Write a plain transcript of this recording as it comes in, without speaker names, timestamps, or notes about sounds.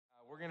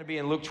We're going to be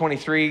in Luke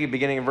 23,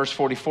 beginning in verse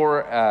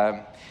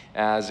 44,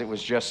 as it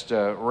was just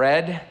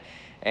read,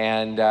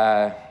 and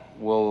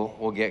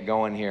we'll get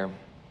going here.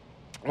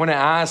 I want to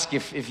ask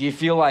if you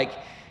feel like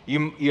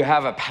you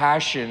have a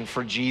passion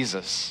for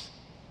Jesus,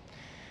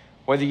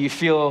 whether you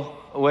feel,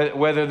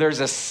 whether there's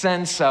a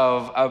sense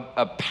of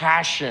a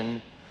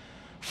passion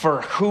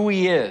for who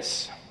he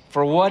is,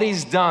 for what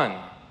he's done.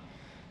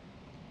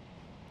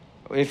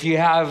 If you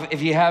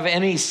have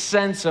any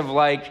sense of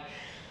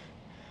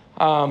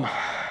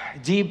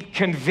deep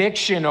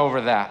conviction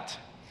over that,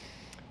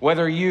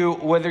 whether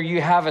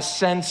you have a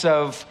sense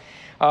of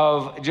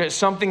just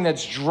something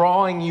that's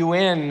drawing you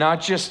in,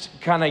 not just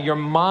kind of your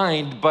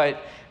mind,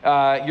 but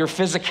your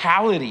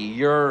physicality,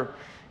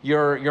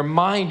 your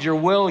mind, your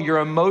will, your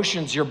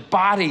emotions, your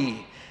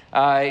body.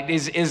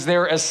 Is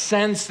there a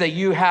sense that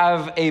you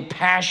have a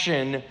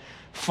passion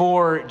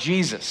for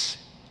Jesus?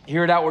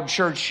 Here at Outward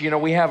Church,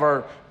 we have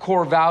our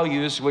core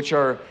values, which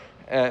are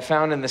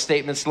found in the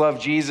statements, love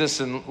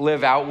Jesus and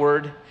live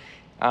outward.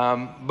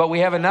 But we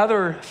have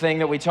another thing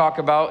that we talk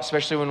about,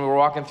 especially when we're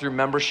walking through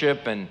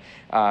membership and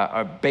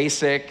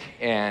basic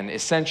and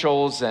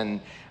essentials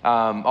and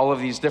all of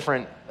these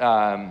different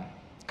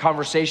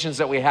conversations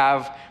that we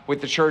have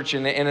with the church,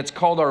 and it's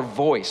called our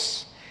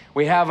voice.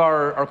 We have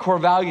our core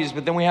values,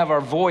 but then we have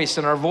our voice,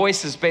 and our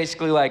voice is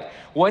basically like,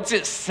 what's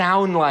it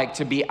sound like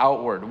to be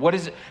outward?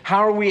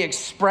 How are we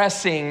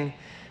expressing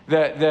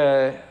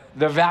the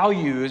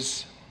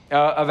values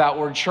of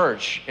Outward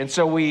Church? And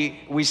so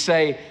we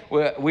say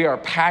we are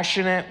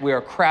passionate, we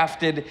are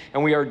crafted,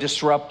 and we are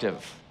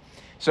disruptive.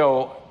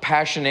 So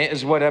passionate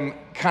is what I'm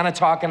kind of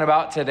talking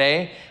about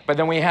today, but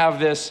then we have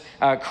this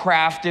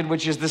crafted,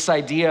 which is this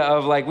idea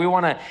of we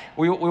want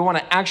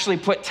to actually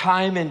put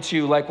time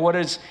into what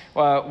does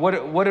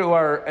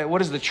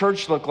the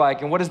church look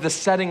like, and what does the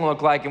setting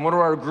look like, and what do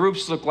our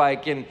groups look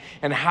like, and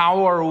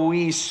how are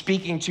we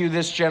speaking to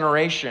this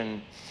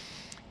generation?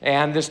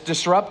 And this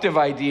disruptive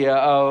idea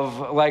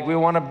of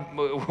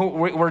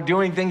we're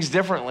doing things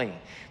differently.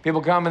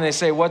 People come and they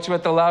say, "What's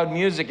with the loud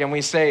music?" And we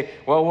say,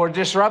 "Well, we're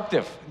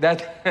disruptive."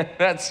 That's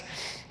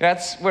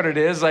what it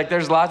is.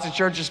 There's lots of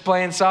churches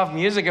playing soft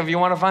music. If you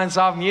want to find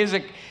soft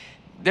music,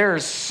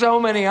 there's so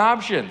many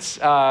options.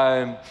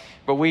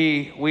 But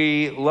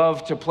we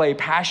love to play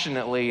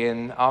passionately,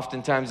 and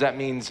oftentimes that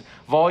means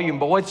volume.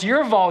 But what's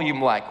your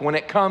volume like when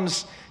it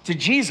comes to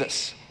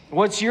Jesus?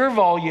 What's your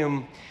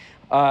volume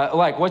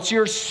what's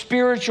your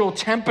spiritual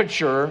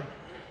temperature?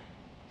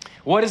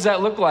 What does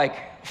that look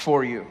like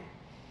for you?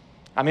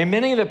 I mean,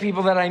 many of the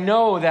people that I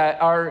know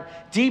that are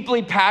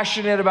deeply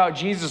passionate about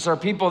Jesus are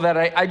people that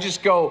I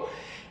just go,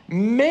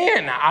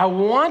 man, I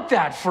want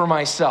that for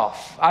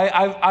myself.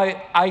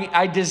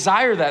 I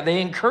desire that.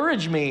 They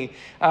encourage me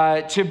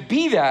to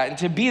be that and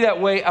to be that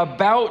way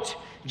about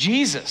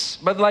Jesus.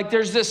 But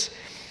there's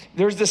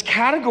this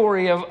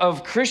category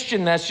of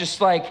Christian that's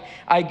just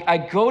I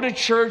go to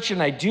church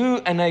and I do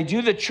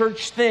the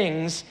church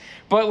things,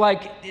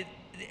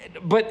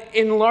 but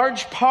in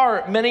large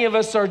part, many of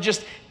us are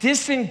just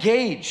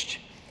disengaged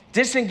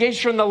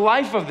from the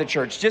life of the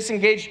church,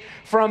 disengaged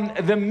from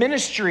the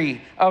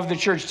ministry of the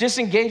church,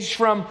 disengaged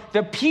from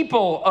the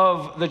people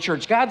of the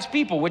church, God's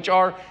people, which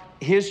are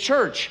his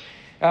church.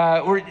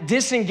 We're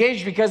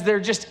disengaged because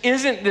there just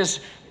isn't this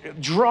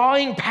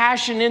drawing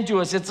passion into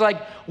us. It's like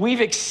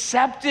we've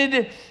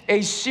accepted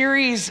a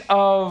series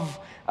of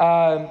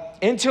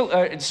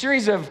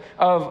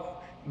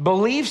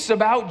beliefs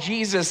about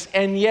Jesus,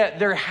 and yet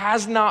there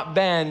has not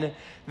been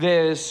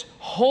this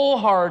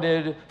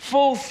wholehearted,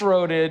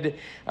 full-throated,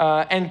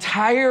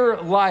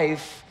 entire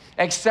life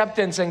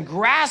acceptance and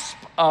grasp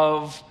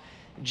of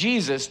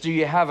Jesus. Do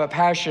you have a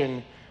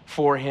passion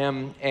for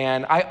him?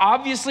 And I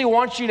obviously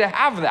want you to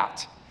have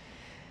that.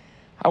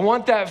 I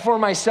want that for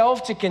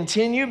myself to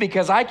continue,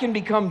 because I can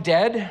become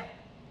dead.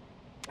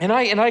 And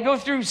I go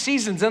through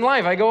seasons in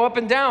life. I go up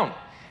and down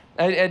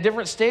at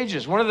different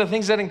stages. One of the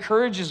things that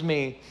encourages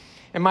me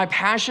and my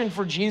passion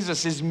for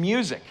Jesus is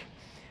music.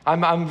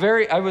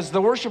 I was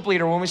the worship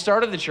leader when we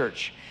started the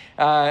church.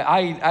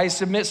 I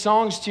submit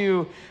songs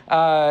to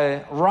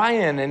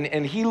Ryan,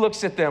 and he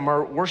looks at them,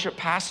 our worship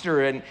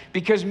pastor, and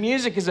because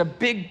music is a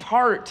big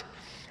part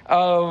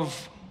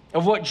of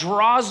what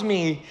draws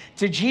me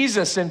to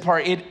Jesus. In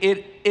part,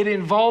 it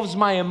involves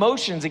my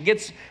emotions. It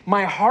gets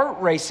my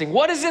heart racing.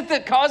 What is it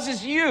that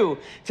causes you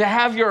to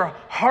have your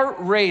heart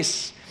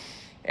race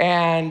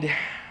and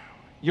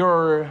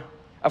your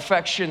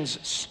affections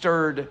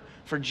stirred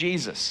for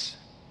Jesus?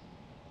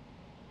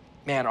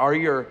 Man, are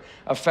your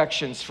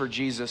affections for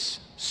Jesus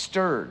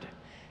stirred?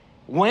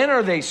 When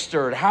are they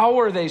stirred?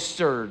 How are they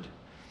stirred?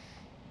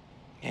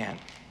 Man,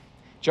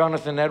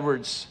 Jonathan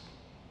Edwards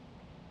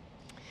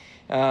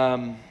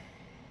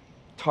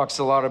talks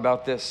a lot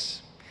about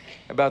this,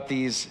 about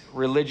these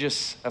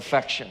religious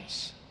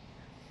affections.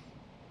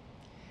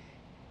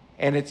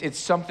 And it's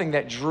something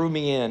that drew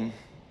me in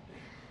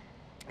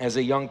as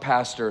a young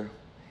pastor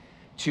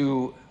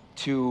to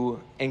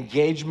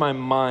engage my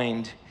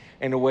mind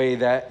in a way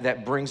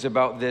that brings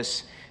about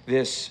this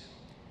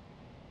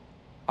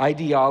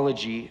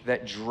ideology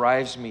that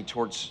drives me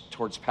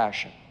towards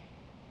passion.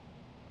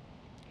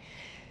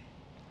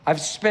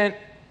 I've spent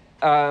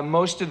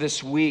most of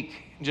this week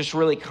just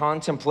really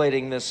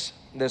contemplating this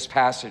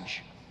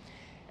passage.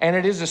 And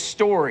it is a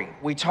story.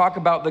 We talk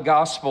about the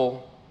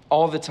gospel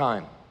all the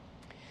time.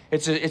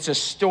 It's a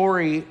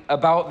story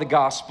about the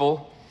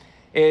gospel.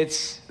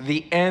 It's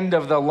the end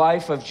of the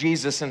life of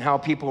Jesus and how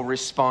people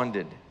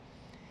responded.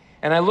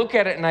 And I look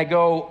at it and I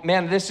go,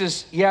 man, this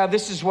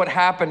is what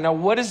happened. Now,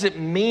 what does it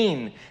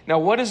mean? Now,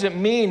 what does it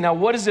mean? Now,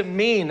 what does it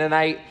mean? And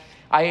I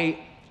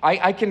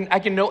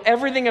can know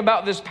everything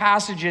about this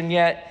passage, and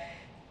yet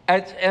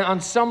on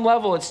some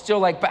level it's still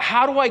like, but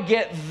how do I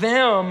get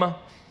them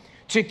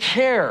to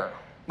care?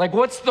 Like,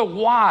 what's the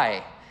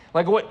why?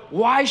 Like,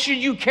 why should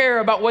you care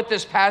about what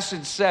this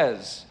passage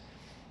says?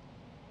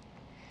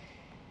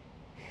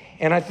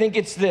 And I think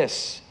it's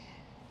this.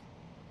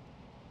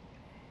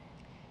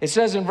 It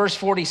says in verse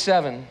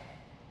 47,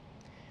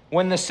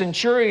 when the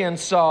centurion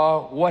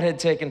saw what had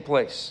taken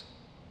place.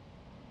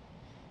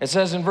 It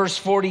says in verse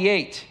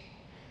 48,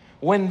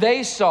 when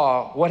they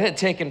saw what had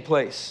taken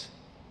place.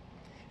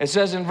 It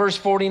says in verse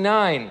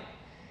 49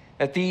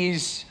 that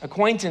these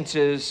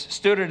acquaintances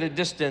stood at a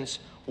distance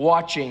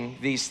watching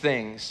these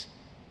things.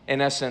 In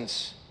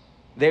essence,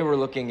 they were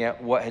looking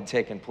at what had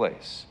taken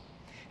place.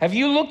 Have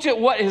you looked at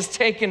what has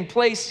taken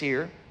place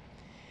here?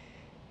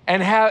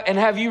 And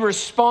have you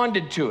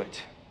responded to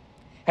it?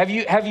 Have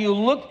you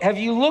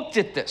looked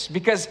at this?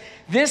 Because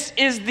this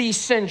is the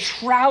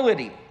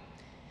centrality.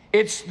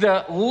 It's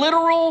the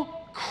literal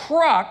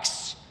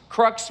crux.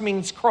 Crux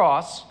means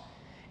cross.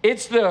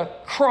 It's the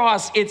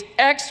cross. It's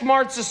X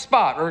marks the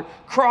spot, or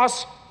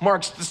cross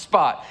marks the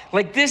spot.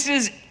 Like, this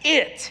is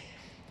it.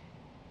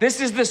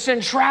 This is the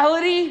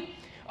centrality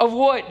of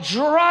what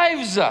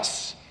drives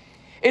us.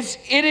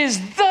 It is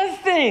the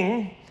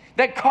thing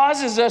that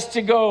causes us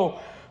to go,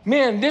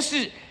 man, this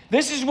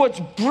is what's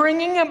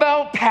bringing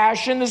about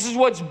passion. This is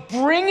what's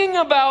bringing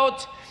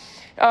about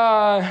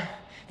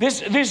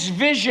this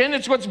vision.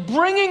 It's what's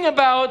bringing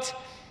about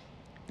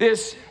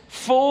this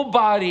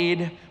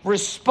full-bodied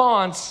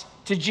response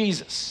to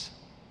Jesus.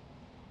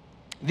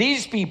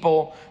 These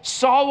people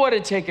saw what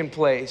had taken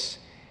place,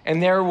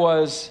 and there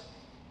was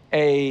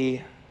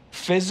a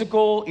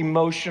physical,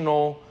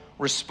 emotional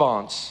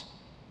response.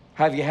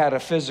 Have you had a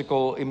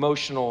physical,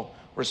 emotional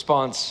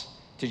response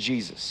to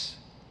Jesus?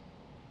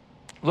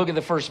 Look at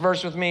the first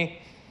verse with me.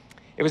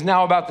 It was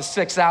now about the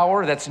 6th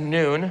hour, that's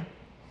noon,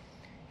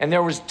 and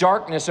there was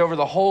darkness over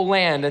the whole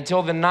land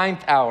until the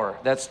 9th hour,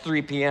 that's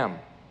 3 p.m.,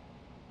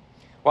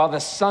 while the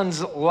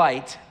sun's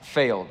light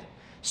failed.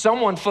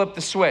 Someone flipped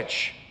the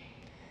switch.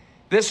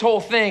 This whole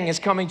thing is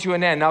coming to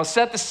an end. Now,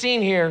 set the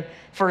scene here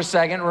for a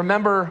second.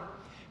 Remember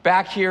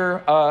back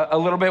here a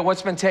little bit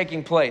what's been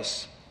taking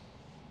place.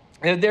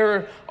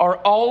 There are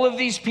all of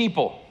these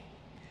people.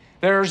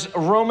 There's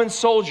Roman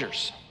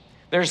soldiers.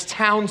 There's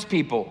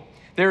townspeople.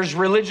 There's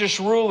religious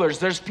rulers.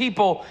 There's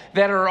people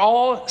that are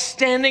all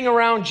standing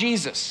around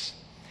Jesus.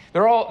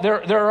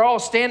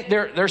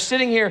 They're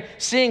sitting here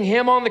seeing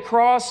him on the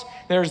cross.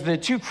 There's the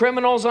 2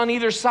 criminals on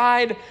either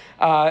side.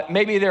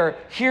 Maybe they're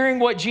hearing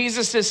what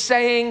Jesus is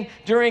saying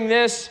during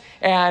this,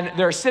 and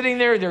they're sitting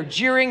there, they're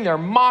jeering, they're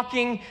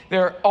mocking.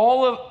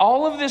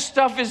 All of this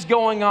stuff is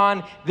going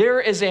on. There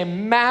is a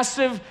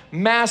massive,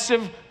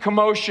 massive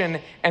commotion,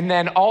 and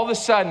then all of a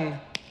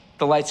sudden,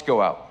 the lights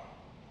go out.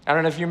 I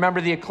don't know if you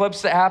remember the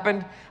eclipse that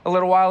happened a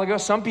little while ago.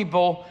 Some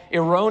people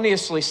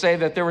erroneously say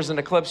that there was an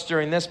eclipse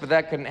during this, but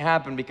that couldn't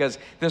happen because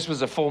this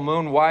was a full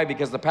moon. Why?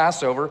 Because the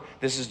Passover,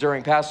 this is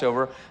during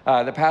Passover,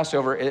 the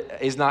Passover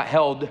is not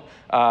held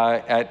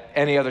at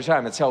any other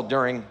time. It's held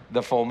during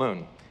the full moon.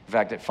 In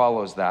fact, it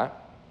follows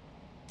that,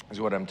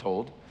 is what I'm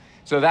told.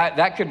 So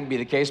that couldn't be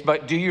the case.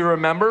 But do you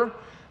remember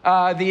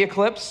the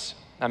eclipse?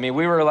 I mean,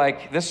 we were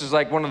like, this is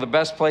like one of the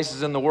best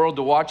places in the world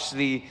to watch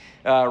the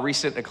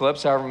recent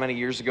eclipse, however many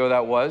years ago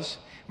that was.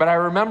 But I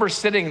remember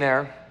sitting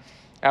there,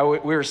 we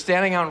were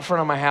standing out in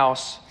front of my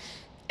house,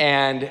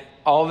 and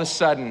all of a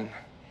sudden,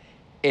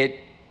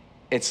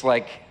 it's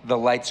like the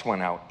lights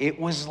went out. It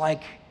was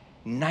like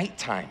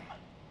nighttime.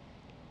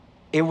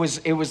 It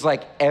was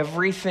like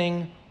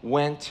everything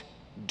went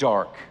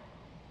dark.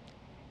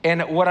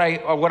 And what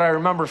I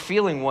remember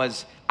feeling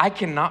was, I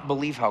cannot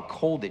believe how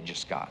cold it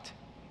just got.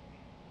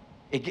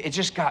 It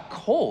just got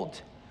cold.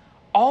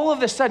 All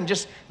of a sudden,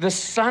 just the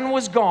sun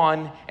was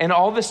gone, and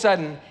all of a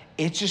sudden,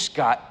 it just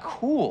got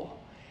cool.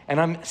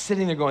 And I'm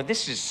sitting there going,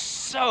 this is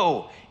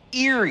so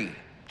eerie.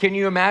 Can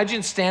you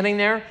imagine standing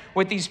there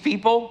with these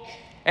people,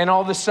 and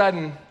all of a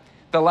sudden,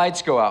 the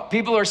lights go out?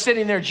 People are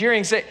sitting there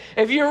jeering, say,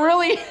 if you're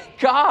really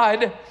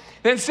God,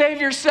 then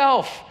save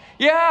yourself.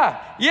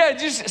 Yeah,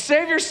 just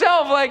save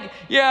yourself. Like,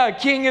 yeah,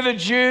 King of the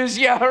Jews.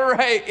 Yeah,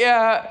 right,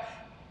 yeah.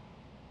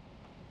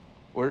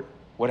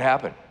 What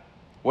happened?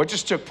 What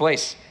just took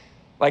place?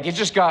 Like, it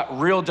just got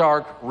real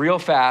dark, real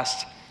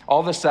fast.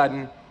 All of a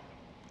sudden,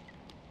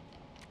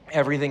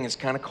 everything is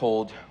kind of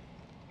cold,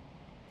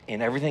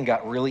 and everything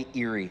got really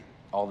eerie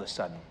all of a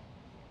sudden.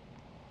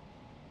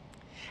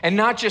 And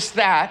not just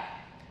that,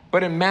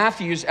 But in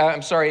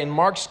in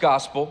Mark's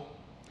gospel,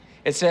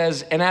 it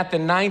says, and at the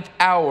 9th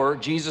hour,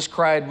 Jesus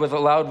cried with a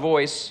loud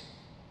voice.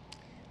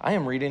 I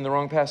am reading the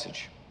wrong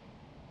passage.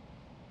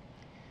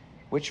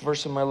 Which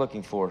verse am I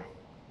looking for?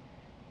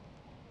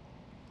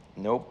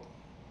 Nope.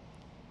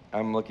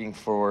 I'm looking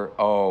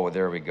for,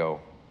 there we go.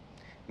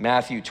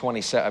 Matthew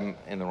 27,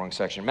 I'm in the wrong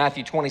section.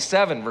 Matthew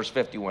 27, verse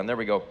 51, there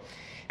we go.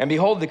 And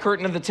behold, the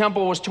curtain of the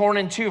temple was torn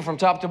in two from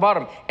top to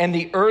bottom, and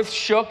the earth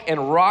shook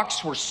and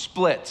rocks were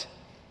split.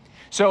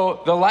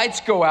 So the lights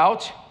go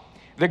out,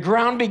 the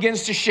ground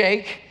begins to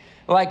shake,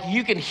 like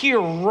you can hear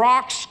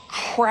rocks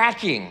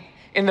cracking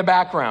in the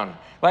background.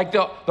 Like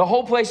the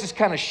whole place is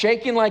kind of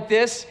shaking like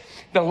this.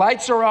 The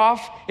lights are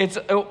off. It's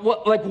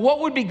like what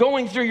would be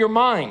going through your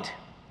mind?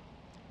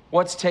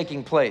 What's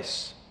taking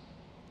place?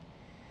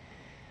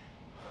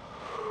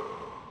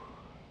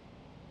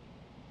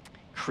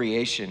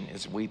 Creation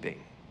is weeping.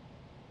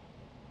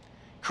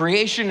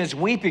 Creation is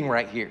weeping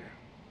right here.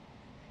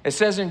 It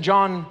says in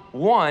John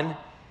 1,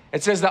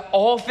 it says that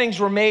all things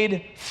were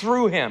made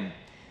through him.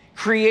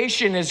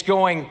 Creation is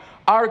going,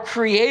 our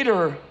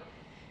Creator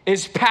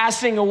is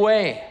passing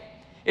away.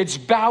 It's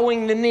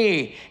bowing the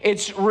knee.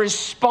 It's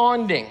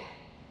responding.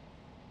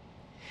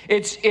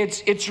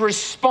 It's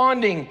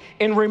responding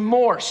in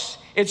remorse.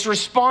 It's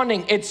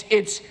responding. It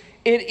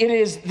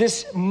is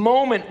this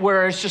moment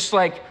where it's just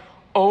like,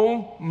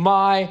 oh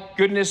my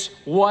goodness,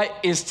 what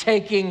is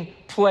taking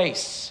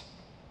place?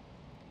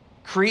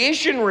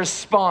 Creation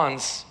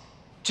responds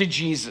to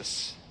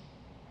Jesus.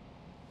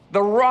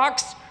 The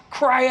rocks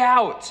cry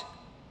out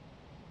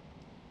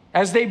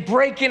as they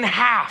break in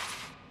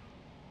half.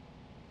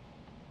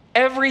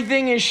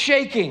 Everything is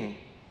shaking.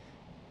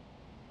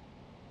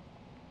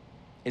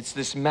 It's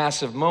this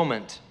massive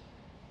moment.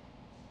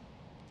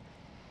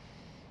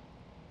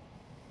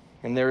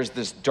 And there's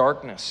this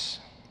darkness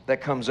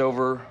that comes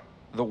over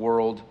the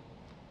world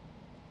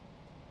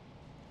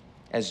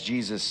as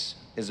Jesus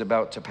is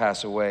about to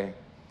pass away.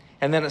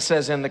 And then it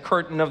says, and the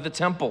curtain of the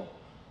temple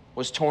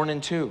was torn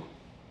in two.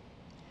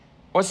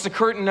 What's the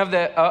curtain of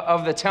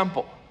the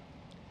temple?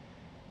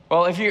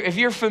 Well, if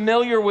you're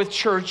familiar with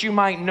church, you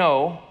might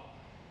know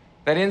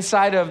that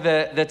inside of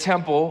the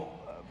temple,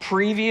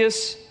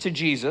 previous to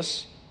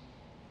Jesus,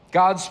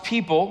 God's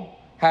people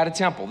had a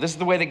temple. This is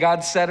the way that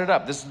God set it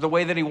up. This is the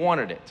way that he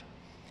wanted it.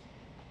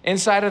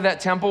 Inside of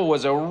that temple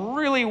was a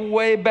really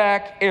way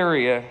back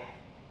area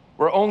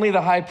where only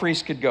the high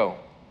priest could go.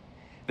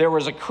 There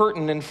was a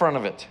curtain in front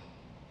of it.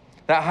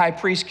 That high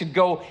priest could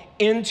go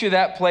into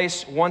that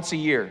place once a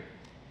year.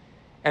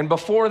 And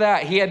before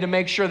that, he had to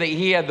make sure that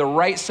he had the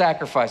right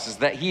sacrifices,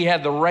 that he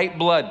had the right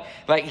blood.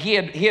 Like he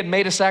had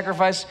made a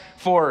sacrifice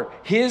for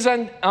his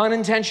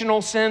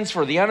unintentional sins,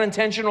 for the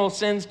unintentional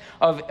sins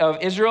of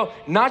Israel.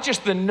 Not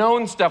just the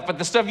known stuff, but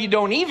the stuff you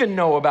don't even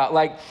know about.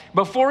 Like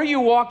before you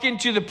walk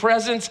into the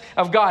presence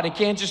of God, it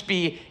can't just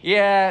be,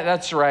 yeah,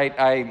 that's right,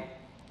 I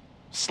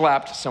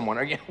slapped someone,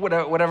 or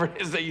whatever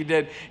it is that you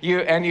did.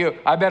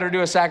 I better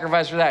do a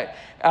sacrifice for that.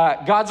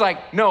 God's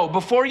like, no,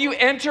 before you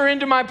enter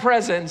into my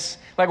presence,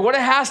 like what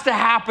has to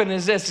happen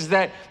is this, is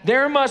that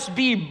there must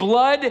be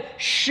blood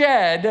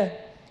shed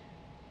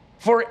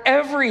for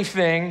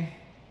everything,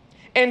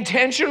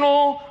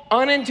 intentional,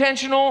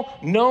 unintentional,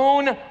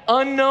 known,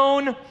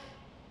 unknown,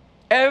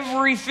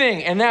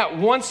 everything, and that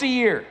once a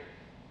year.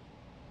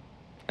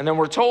 And then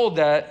we're told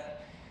that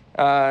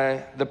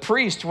the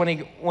priest, when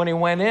he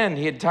went in,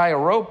 they'd tie a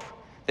rope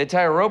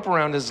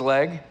around his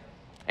leg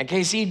in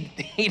case he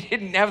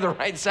didn't have the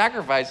right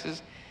sacrifices,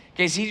 in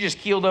case he just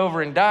keeled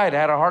over and died,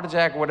 had a heart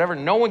attack or whatever.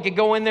 No one could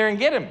go in there and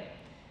get him.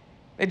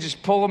 They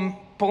just pull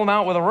him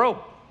out with a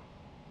rope.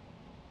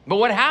 But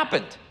what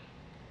happened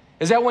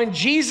is that when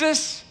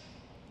Jesus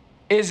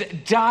is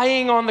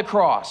dying on the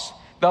cross,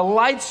 the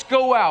lights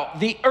go out,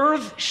 the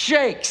earth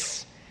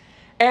shakes,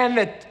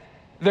 and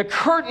the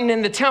curtain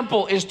in the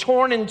temple is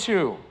torn in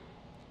two.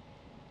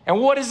 And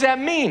what does that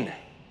mean?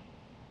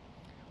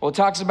 Well, it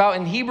talks about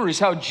in Hebrews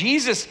how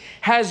Jesus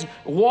has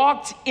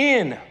walked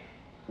in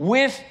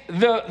with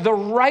the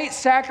right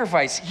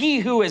sacrifice. He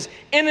who is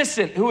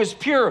innocent, who is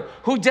pure,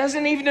 who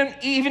doesn't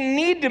even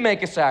need to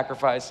make a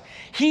sacrifice.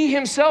 He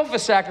himself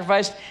is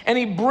sacrificed, and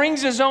he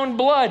brings his own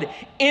blood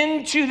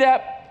into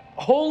that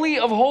holy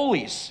of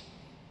holies.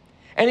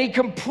 And he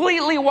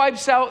completely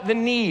wipes out the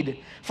need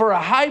for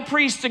a high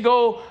priest to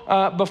go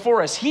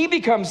before us. He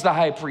becomes the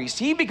high priest.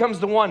 He becomes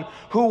the one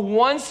who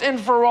once and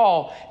for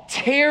all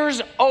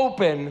tears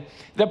open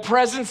the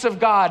presence of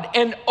God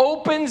and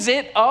opens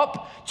it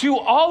up to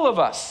all of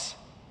us,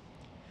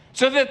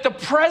 so that the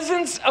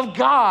presence of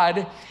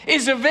God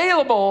is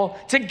available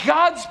to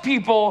God's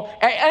people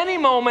at any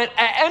moment,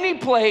 at any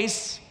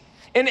place,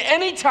 in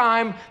any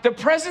time. The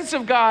presence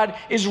of God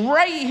is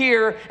right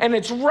here, and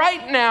it's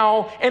right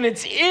now, and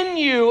it's in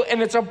you,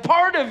 and it's a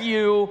part of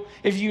you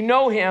if you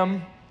know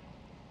him.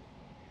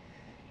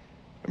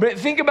 But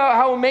think about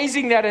how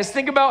amazing that is.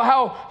 Think about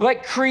how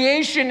like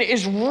creation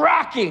is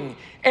rocking,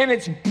 and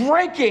it's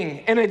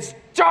breaking, and it's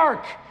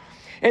dark.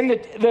 And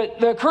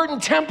the curtain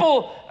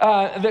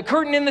the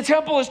curtain in the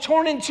temple is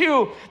torn in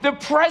two. The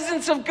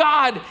presence of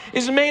God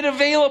is made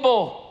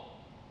available.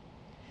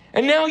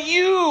 And now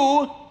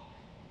you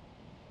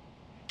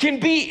can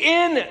be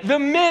in the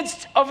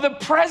midst of the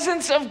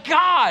presence of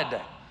God.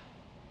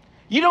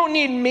 You don't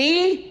need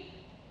me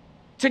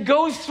to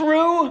go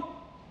through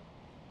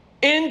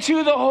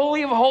into the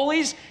Holy of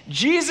Holies.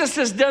 Jesus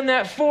has done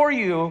that for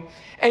you,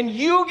 and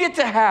you get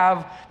to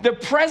have the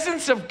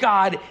presence of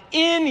God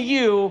in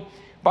you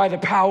by the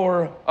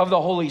power of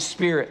the Holy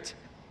Spirit.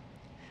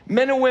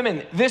 Men and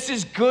women, this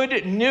is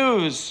good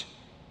news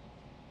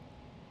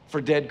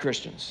for dead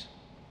Christians.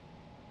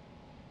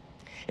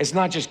 It's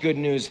not just good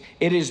news,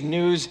 it is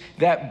news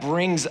that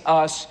brings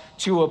us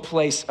to a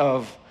place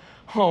of,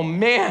 oh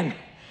man,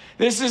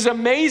 this is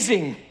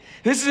amazing.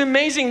 This is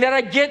amazing that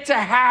I get to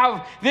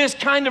have this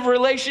kind of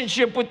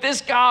relationship with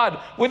this God,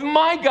 with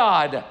my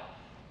God.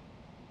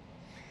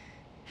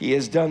 He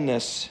has done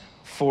this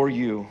for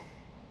you.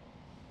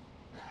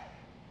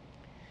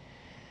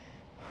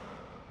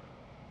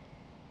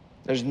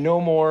 There's no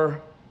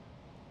more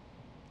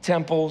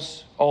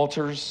temples,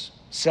 altars,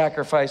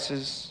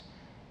 sacrifices,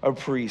 or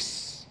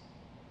priests,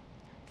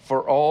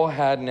 for all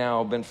had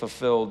now been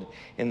fulfilled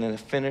in the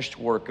finished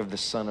work of the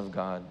Son of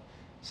God,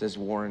 says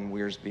Warren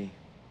Wiersbe.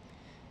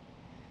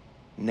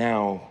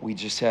 Now we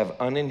just have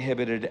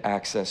uninhibited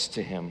access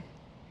to him.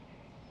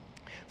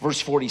 Verse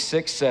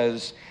 46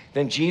 says,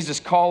 then Jesus,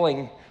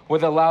 calling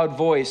with a loud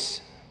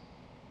voice,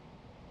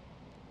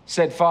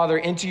 said, Father,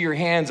 into your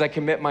hands I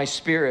commit my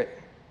spirit.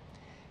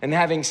 And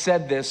having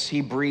said this,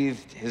 he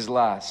breathed his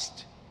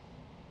last.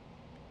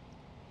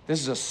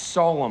 This is a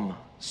solemn,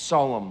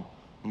 solemn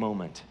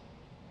moment.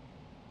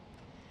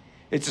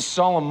 It's a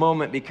solemn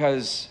moment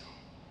because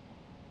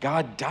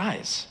God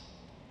dies.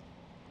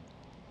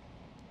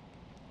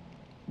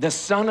 The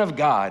Son of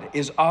God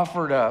is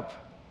offered up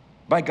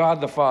by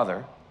God the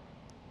Father.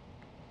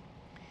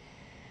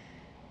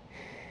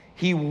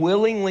 He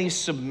willingly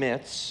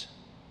submits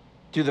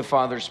to the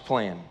Father's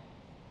plan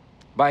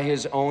by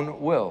his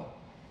own will.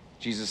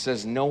 Jesus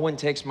says, no one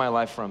takes my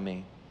life from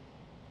me.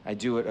 I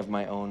do it of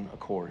my own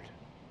accord.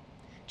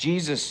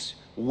 Jesus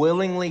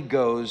willingly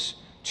goes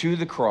to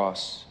the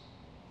cross.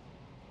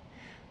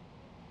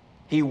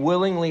 He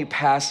willingly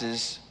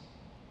passes,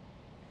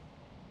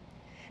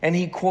 and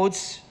he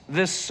quotes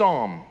this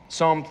psalm,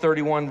 Psalm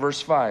 31,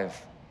 verse 5.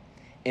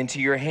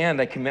 Into your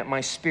hand I commit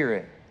my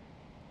spirit.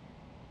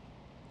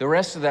 The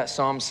rest of that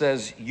psalm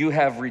says, you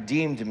have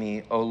redeemed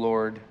me, O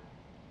Lord,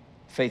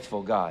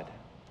 faithful God.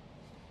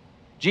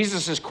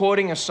 Jesus is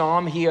quoting a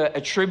psalm. He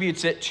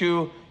attributes it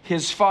to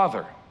his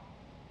Father.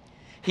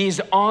 He's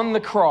on the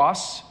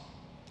cross.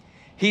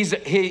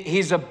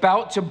 He's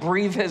about to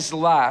breathe his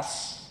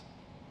last.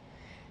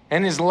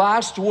 And his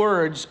last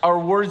words are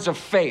words of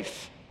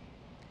faith.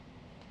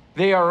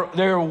 They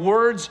are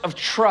words of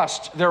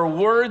trust. They're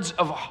words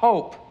of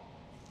hope.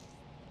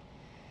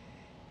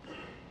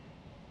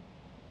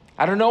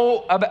 I don't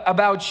know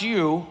about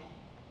you,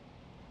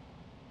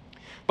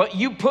 but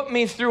you put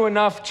me through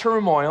enough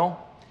turmoil,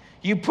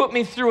 you put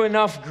me through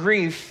enough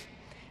grief,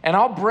 and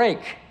I'll break.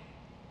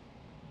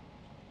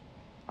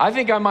 I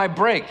think I might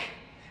break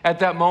at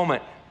that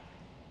moment.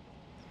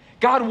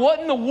 God, what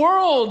in the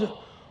world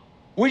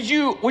would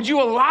you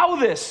allow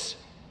this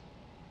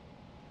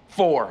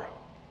for?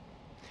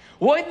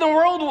 What in the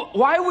world,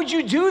 why would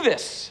you do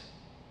this?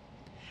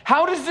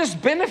 How does this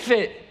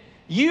benefit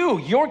you,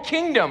 your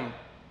kingdom?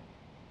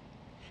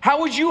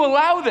 How would you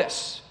allow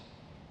this?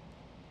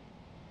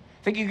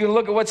 I think you can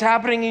look at what's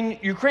happening in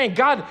Ukraine.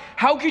 God,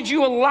 how could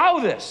you allow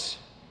this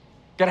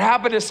to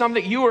happen to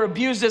something you were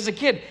abused as a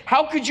kid?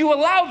 How could you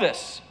allow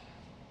this?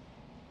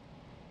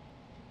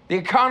 The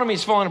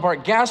economy's falling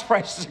apart. Gas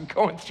prices are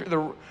going through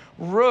the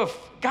roof.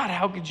 God,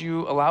 how could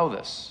you allow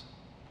this?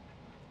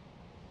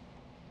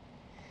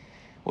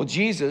 Well,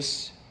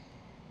 Jesus,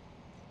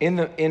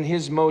 in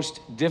his most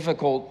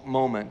difficult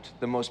moment,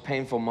 the most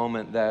painful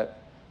moment that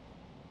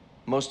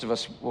most of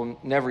us will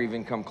never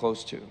even come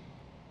close to,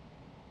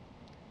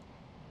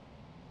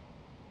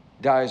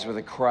 dies with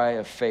a cry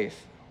of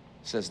faith,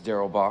 says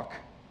Darrell Bach.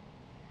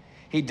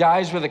 He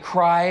dies with a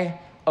cry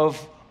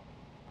of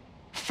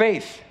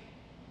faith.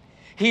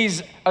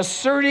 He's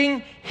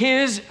asserting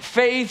his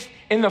faith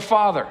in the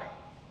Father.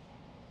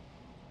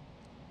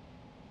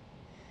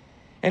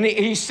 And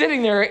he's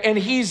sitting there, and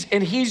he's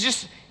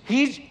just,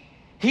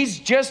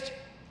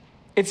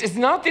 it's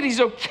not that he's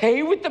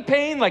okay with the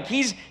pain, like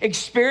he's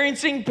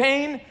experiencing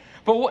pain,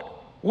 but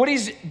what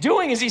he's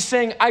doing is he's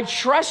saying, I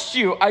trust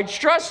you, I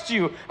trust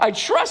you, I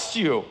trust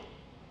you.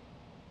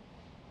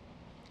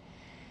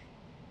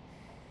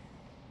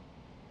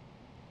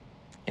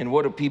 And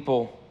what do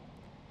people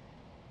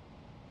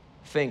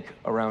think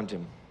around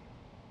him?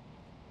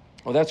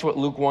 Well, that's what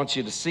Luke wants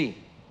you to see.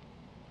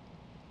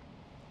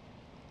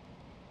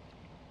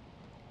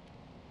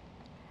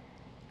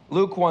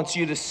 Luke wants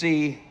you to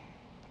see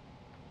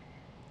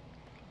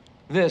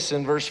this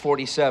in verse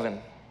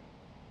 47.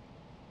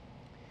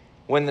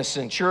 When the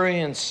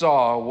centurion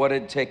saw what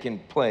had taken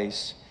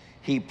place,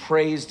 he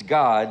praised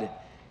God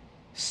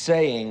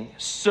saying,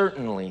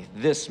 certainly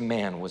this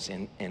man was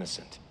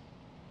innocent.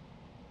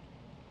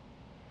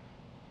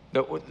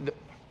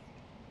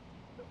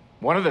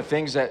 One of the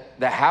things that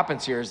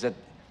happens here is that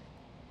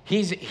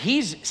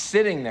he's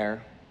sitting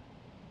there,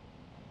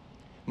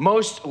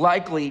 most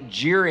likely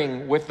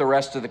jeering with the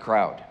rest of the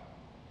crowd.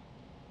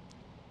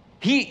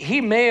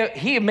 He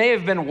may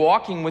have been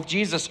walking with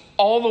Jesus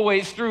all the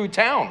way through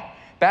town,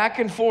 back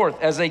and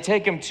forth as they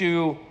take him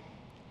to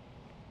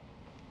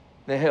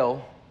the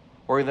hill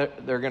where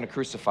they're going to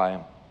crucify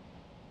him.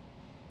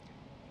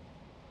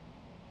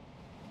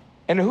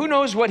 And who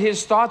knows what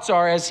his thoughts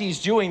are as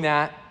he's doing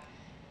that,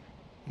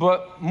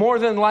 but more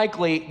than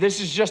likely,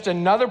 this is just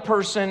another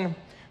person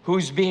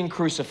who's being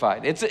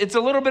crucified. It's a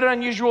little bit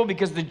unusual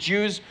because the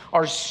Jews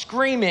are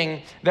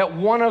screaming that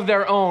one of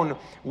their own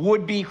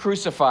would be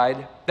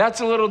crucified. That's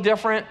a little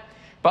different,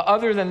 but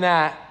other than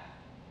that,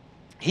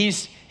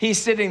 he's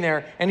sitting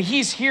there and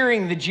he's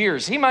hearing the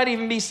jeers. He might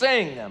even be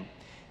saying them.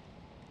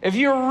 If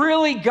you're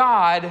really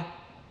God,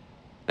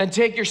 then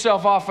take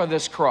yourself off of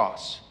this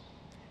cross.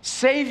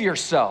 Save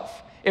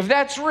yourself. If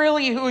that's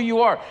really who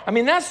you are. I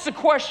mean, that's the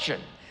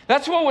question.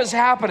 That's what was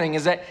happening,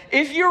 is that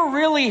if you're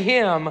really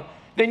him,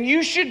 then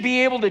you should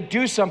be able to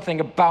do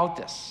something about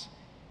this.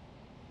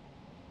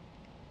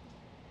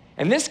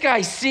 And this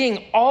guy's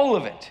seeing all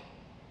of it.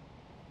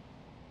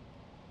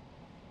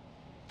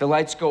 The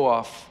lights go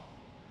off.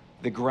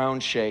 The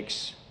ground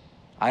shakes.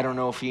 I don't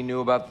know if he knew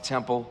about the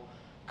temple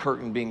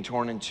curtain being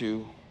torn in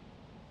two.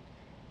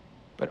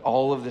 But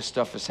all of this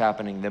stuff is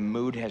happening. The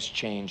mood has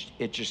changed.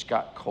 It just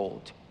got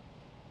cold.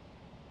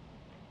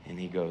 And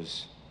he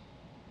goes,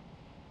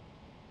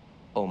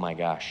 oh my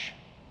gosh,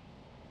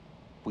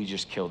 we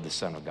just killed the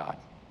Son of God.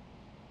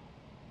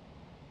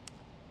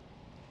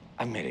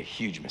 I made a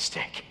huge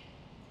mistake.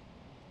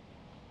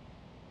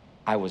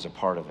 I was a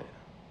part of it.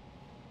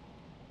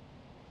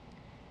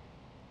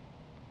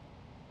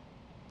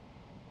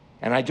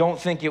 And I don't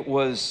think it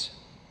was,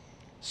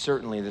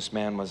 certainly this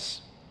man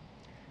was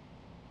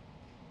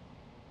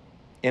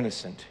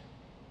innocent.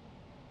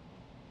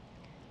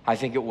 I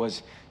think it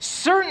was,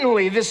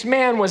 certainly this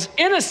man was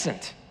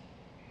innocent.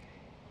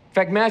 In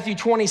fact, Matthew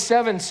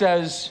 27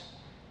 says,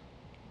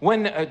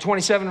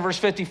 27 verse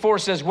 54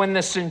 says, when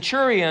the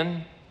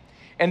centurion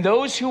and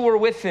those who were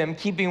with him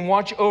keeping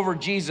watch over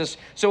Jesus,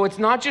 so it's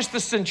not just the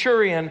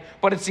centurion,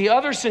 but it's the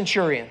other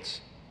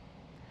centurions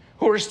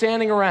who are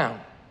standing around.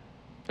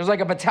 There's like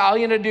a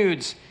battalion of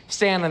dudes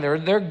standing there.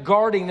 They're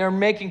guarding, they're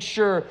making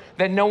sure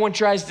that no one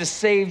tries to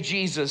save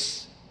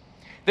Jesus.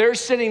 They're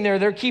sitting there,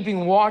 they're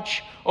keeping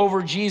watch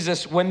over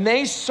Jesus. When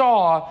they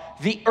saw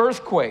the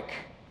earthquake,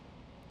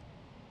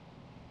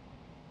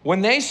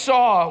 when they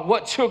saw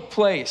what took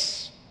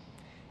place,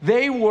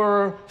 they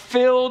were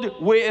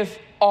filled with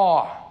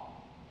awe.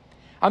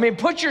 I mean,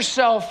 put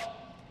yourself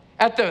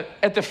at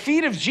the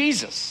feet of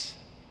Jesus.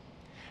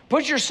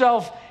 Put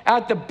yourself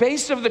at the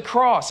base of the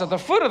cross, at the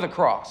foot of the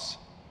cross.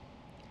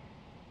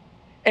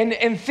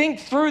 And think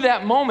through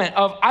that moment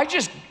of, I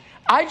just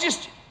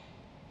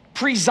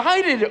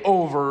presided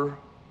over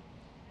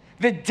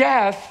the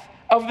death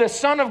of the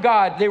Son of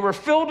God. They were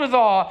filled with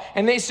awe,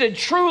 and they said,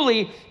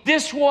 truly,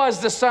 this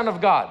was the Son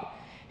of God.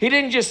 He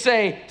didn't just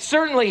say,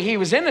 certainly he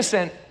was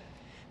innocent.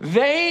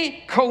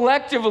 They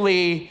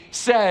collectively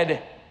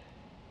said,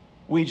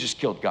 we just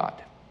killed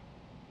God.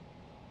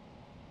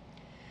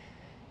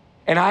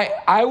 And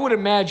I would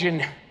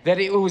imagine that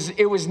it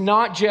was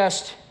not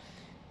just,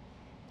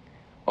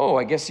 oh,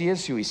 I guess he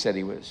is who he said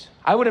he was.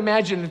 I would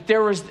imagine that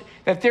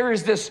there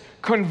is this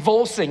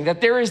convulsing,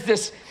 that there is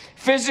this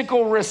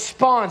physical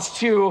response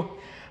to,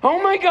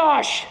 oh my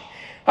gosh,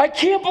 I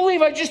can't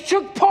believe I just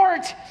took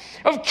part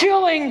of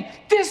killing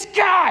this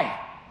guy.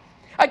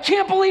 I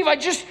can't believe I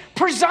just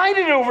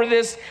presided over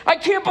this. I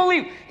can't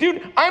believe,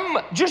 dude,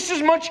 I'm just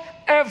as much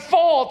at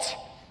fault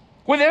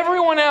with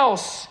everyone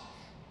else.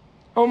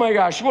 Oh my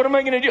gosh, what am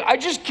I gonna do? I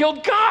just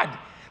killed God.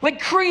 Like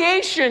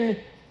creation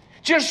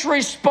just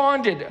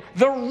responded.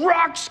 The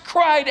rocks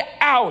cried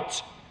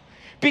out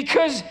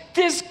because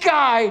this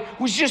guy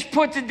was just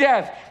put to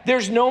death.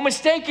 There's no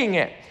mistaking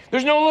it.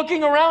 There's no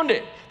looking around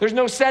it. There's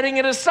no setting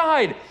it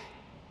aside.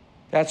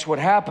 That's what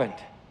happened.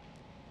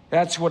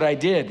 That's what I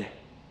did.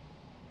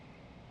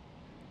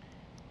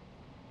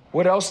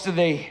 What else do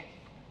they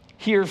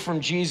hear from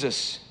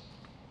Jesus?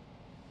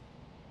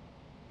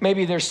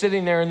 Maybe they're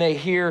sitting there and they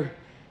hear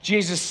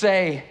Jesus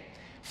say,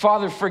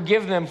 Father,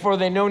 forgive them, for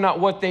they know not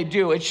what they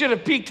do. It should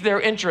have piqued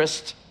their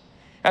interest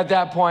at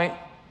that point.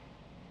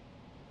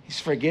 He's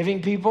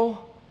forgiving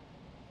people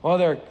while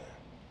they're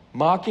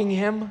mocking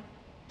him,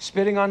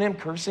 spitting on him,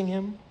 cursing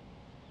him.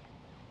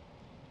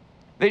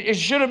 It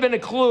should have been a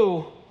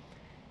clue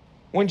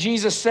when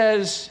Jesus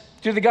says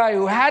to the guy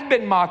who had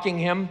been mocking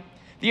him,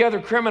 the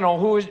other criminal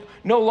who is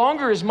no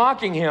longer is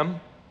mocking him,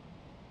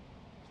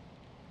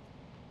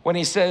 when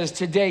he says,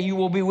 today you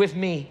will be with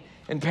me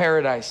in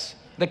paradise.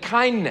 The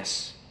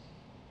kindness,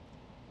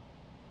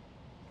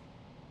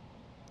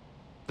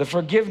 the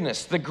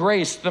forgiveness, the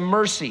grace, the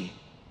mercy.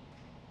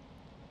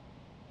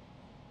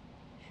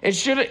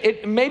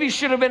 It maybe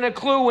should have been a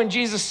clue when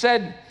Jesus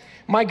said,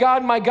 my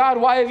God,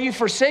 why have you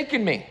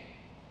forsaken me?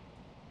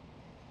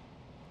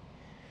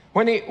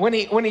 When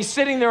he's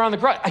sitting there on the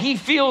cross, he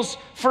feels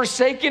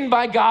forsaken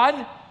by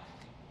God.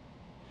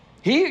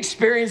 He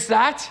experienced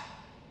that.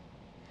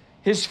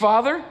 His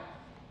Father.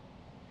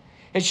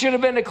 It should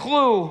have been a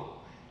clue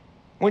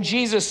when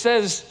Jesus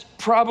says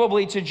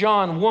probably to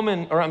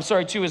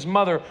to his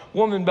mother,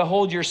 woman,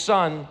 behold your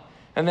son.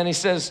 And then he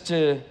says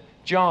to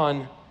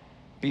John,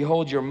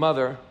 behold your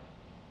mother,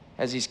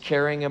 as he's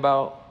caring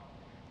about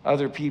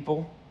other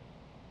people.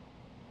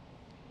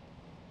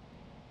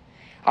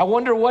 I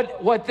wonder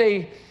what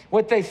they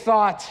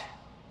thought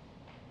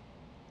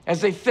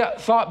as they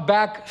thought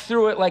back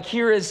through it, like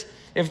here is,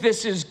 if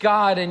this is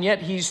God and yet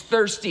he's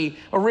thirsty.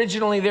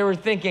 Originally they were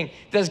thinking,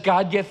 does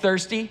God get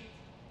thirsty?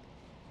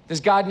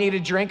 Does God need a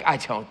drink? I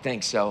don't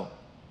think so.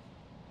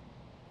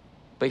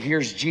 But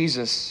here's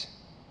Jesus.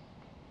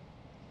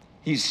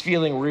 He's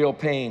feeling real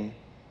pain,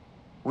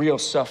 real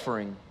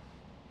suffering,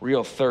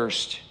 real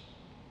thirst.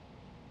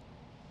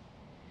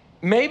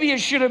 Maybe it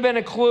should have been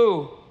a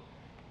clue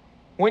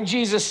when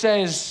Jesus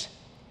says,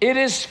 it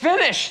is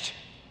finished.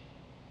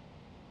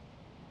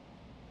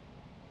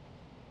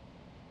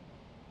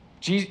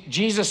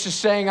 Jesus is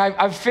saying,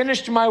 I've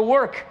finished my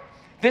work.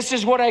 This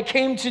is what I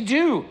came to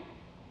do.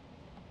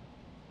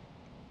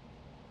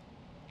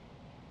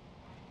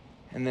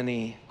 And then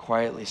he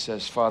quietly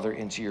says, Father,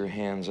 into your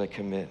hands I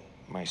commit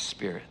my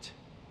spirit.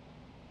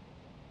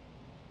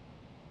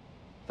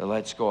 The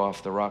lights go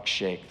off, the rocks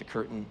shake, the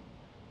curtain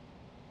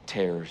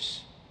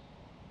tears.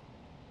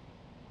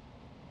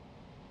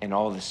 And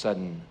all of a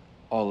sudden,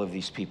 all of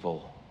these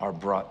people are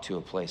brought to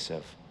a place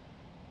of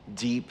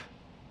deep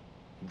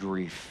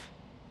grief.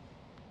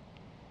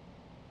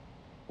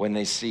 When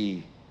they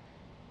see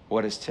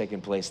what has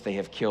taken place, they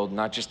have killed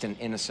not just an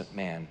innocent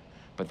man,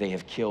 but they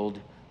have killed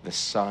the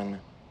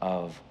Son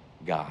of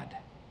God.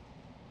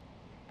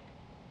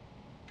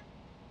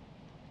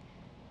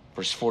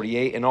 Verse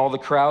 48, and all the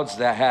crowds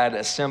that had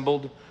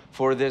assembled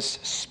for this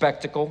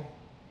spectacle,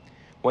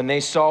 when they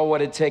saw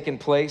what had taken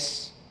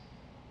place,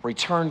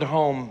 returned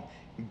home,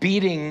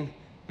 beating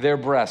their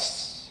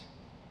breasts.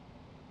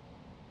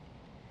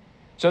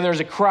 So there's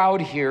a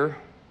crowd here.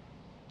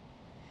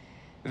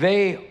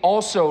 They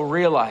also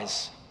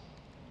realize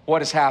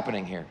what is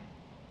happening here.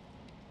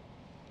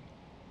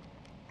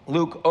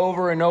 Luke,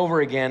 over and over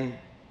again,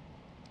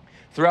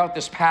 throughout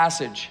this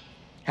passage,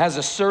 has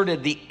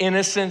asserted the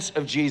innocence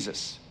of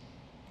Jesus,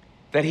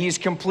 that he's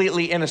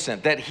completely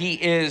innocent, that he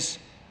is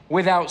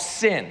without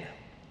sin.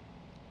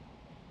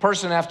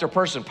 Person after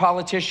person,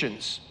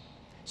 politicians,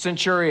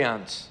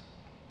 centurions,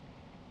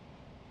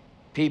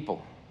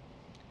 people,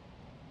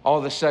 all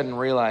of a sudden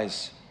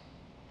realize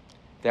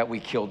that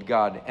we killed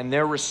God. And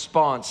their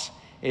response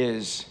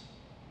is,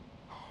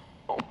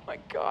 oh my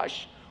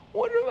gosh,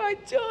 what have I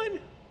done?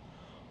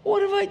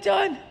 What have I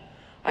done?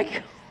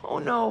 Oh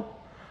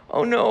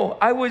no.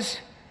 I was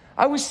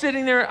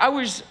sitting there, I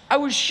was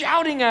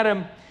shouting at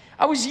him.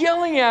 I was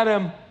yelling at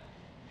him.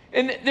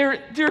 And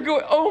they're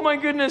going, oh my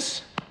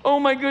goodness.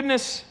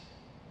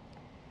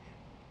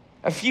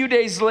 A few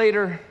days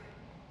later,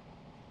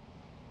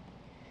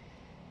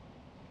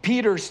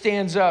 Peter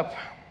stands up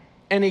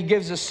and he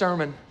gives a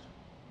sermon.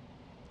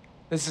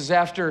 This is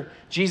after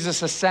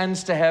Jesus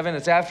ascends to heaven.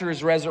 It's after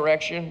his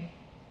resurrection.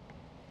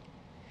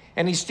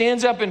 And he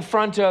stands up in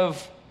front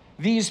of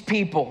these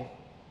people.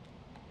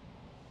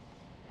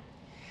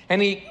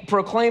 And he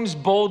proclaims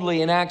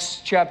boldly in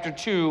Acts chapter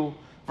 2,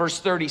 verse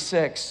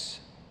 36.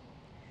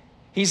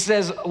 He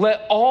says,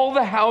 let all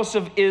the house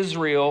of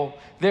Israel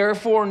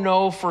therefore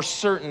know for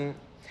certain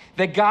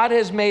that God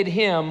has made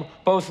him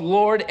both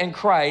Lord and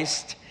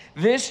Christ,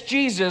 this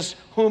Jesus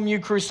whom you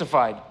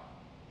crucified.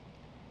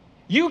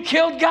 You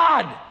killed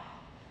God.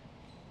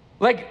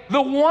 Like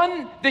the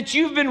one that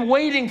you've been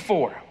waiting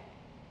for.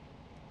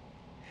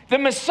 The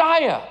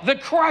Messiah, the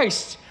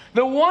Christ,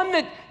 the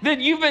one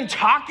that you've been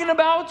talking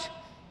about,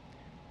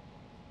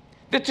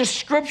 that the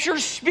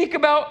scriptures speak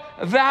about,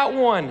 that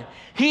one.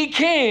 He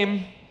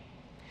came,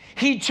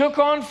 he took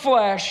on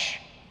flesh,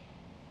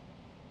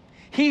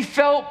 he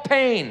felt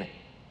pain,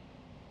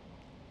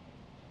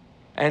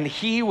 and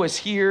he was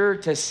here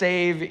to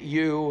save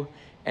you,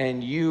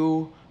 and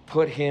you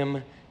put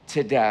him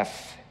to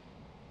death.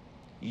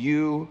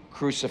 You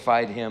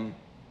crucified him.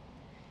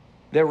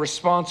 Their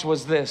response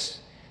was this.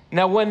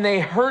 Now, when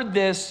they heard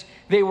this,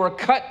 they were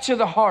cut to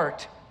the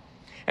heart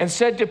and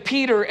said to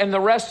Peter and the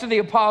rest of the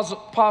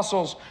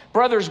apostles,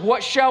 brothers,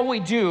 what shall we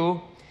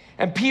do?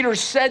 And Peter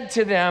said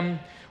to them,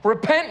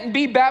 repent and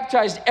be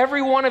baptized,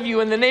 every one of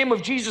you, in the name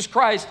of Jesus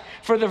Christ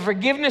for the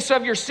forgiveness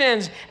of your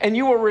sins, and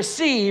you will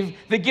receive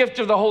the gift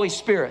of the Holy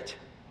Spirit.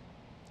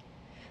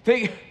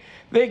 They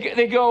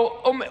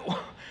go,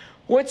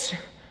 oh,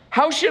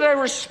 how should I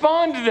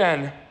respond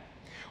then?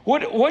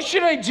 What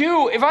should I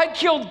do? If I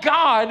killed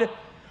God,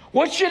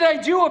 what should I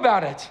do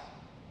about it?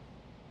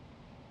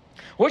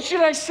 What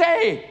should I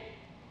say?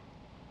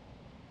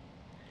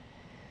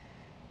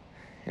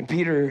 And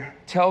Peter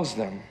tells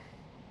them,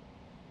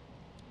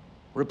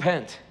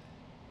 repent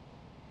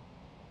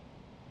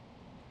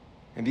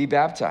and be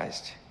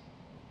baptized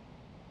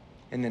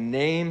in the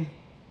name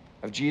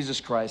of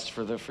Jesus Christ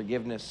for the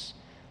forgiveness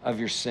of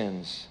your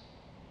sins.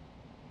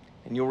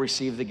 And you'll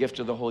receive the gift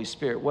of the Holy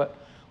Spirit. What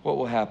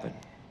will happen?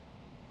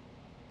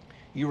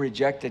 You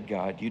rejected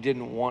God. You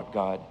didn't want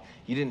God.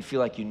 You didn't feel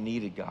like you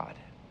needed God.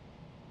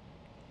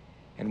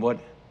 And what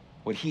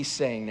he's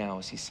saying now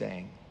is he's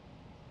saying,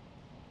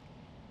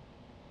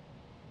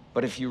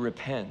 but if you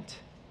repent,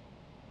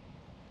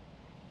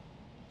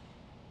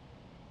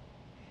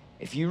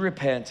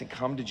 and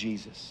come to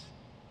Jesus,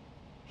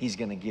 he's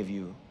going to give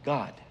you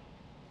God.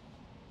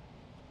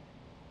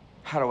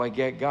 How do I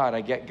get God?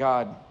 I get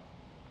God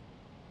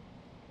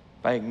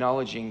by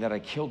acknowledging that I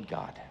killed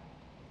God.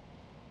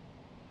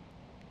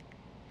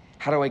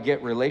 How do I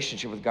get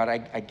relationship with God?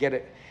 I get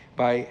it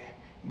by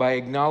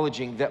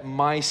acknowledging that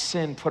my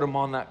sin put him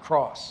on that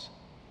cross.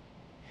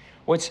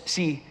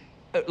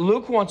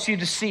 Luke wants you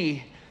to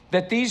see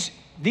that these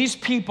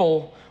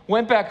people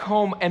went back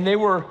home and they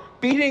were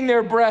beating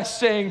their breasts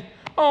saying,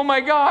 oh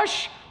my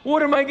gosh,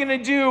 what am I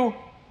gonna do?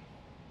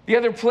 The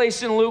other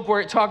place in Luke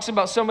where it talks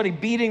about somebody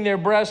beating their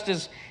breast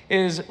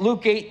is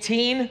Luke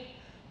 18.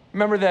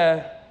 Remember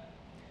the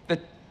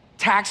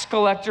tax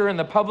collector and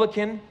the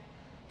publican?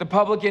 The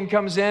publican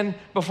comes in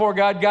before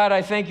God. God,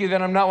 I thank you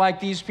that I'm not like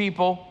these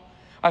people.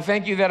 I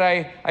thank you that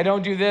I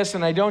don't do this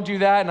and I don't do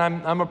that,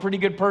 and I'm a pretty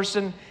good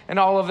person and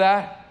all of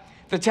that.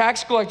 The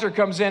tax collector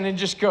comes in and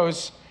just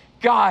goes,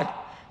 God,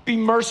 be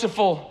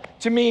merciful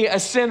to me, a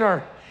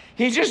sinner.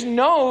 He just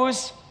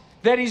knows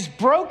that he's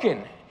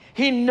broken.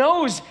 He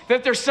knows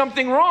that there's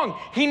something wrong.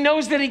 He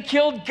knows that he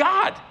killed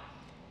God.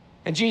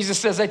 And Jesus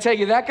says, I tell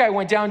you, that guy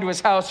went down to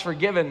his house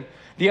forgiven.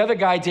 The other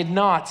guy did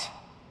not.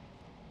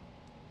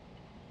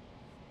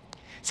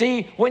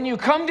 See, when you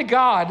come to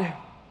God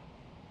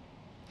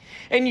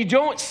and you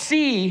don't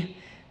see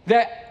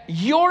that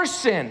your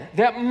sin,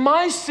 that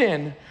my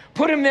sin,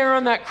 put him there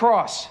on that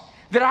cross,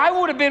 that I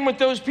would have been with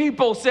those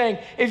people saying,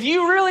 if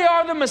you really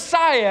are the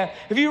Messiah,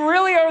 if you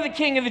really are the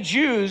King of the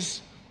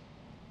Jews,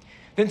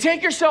 then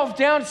take yourself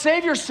down,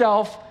 save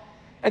yourself,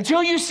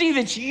 until you see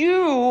that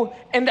you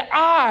and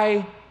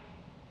I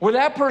were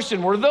that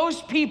person, were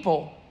those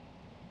people.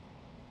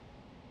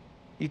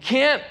 You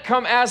can't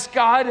come ask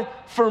God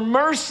for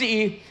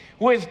mercy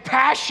with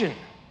passion.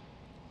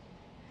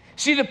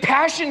 See, the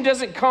passion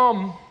doesn't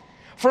come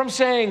from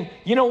saying,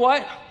 you know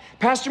what?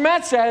 Pastor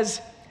Matt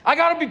says, I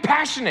gotta be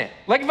passionate.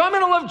 Like if I'm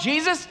gonna love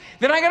Jesus,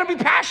 then I gotta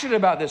be passionate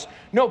about this.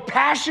 No,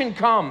 passion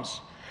comes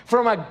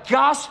from a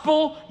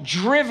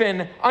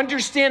gospel-driven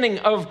understanding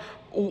of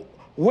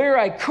where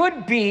I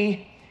could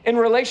be in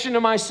relation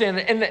to my sin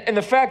and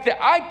the fact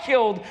that I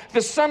killed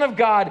the Son of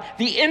God,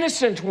 the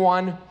innocent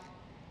one,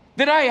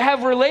 that I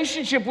have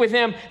relationship with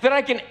him, that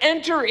I can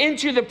enter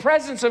into the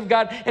presence of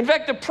God. In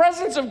fact, the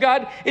presence of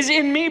God is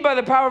in me by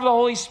the power of the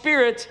Holy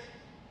Spirit.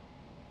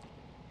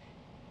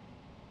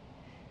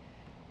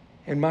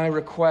 And my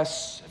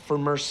requests for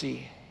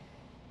mercy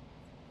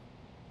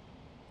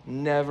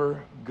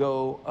never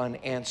go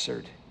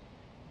unanswered.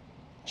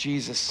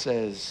 Jesus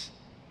says,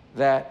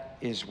 that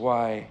is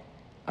why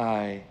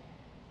I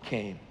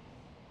came.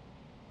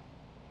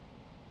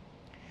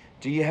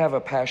 Do you have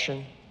a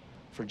passion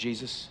for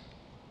Jesus?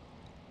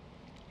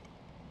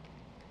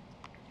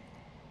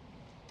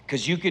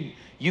 Because you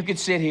could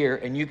sit here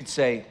and you could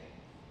say,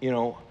 you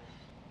know,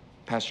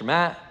 Pastor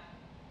Matt,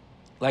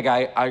 like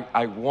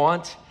I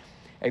want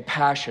a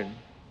passion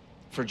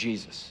for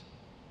Jesus.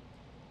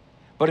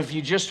 But if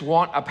you just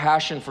want a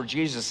passion for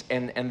Jesus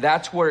and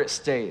that's where it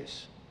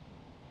stays,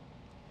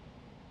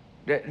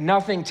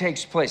 nothing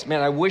takes place.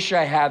 Man, I wish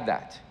I had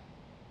that.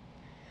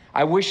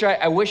 I wish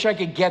I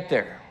could get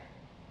there.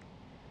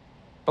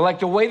 But like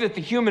the way that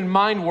the human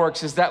mind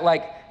works is that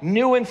like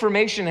new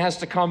information has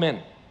to come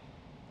in.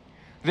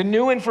 The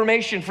new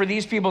information for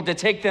these people to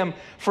take them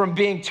from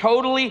being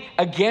totally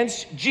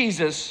against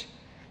Jesus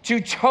to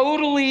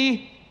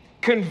totally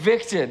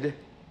convicted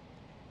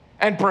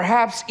and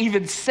perhaps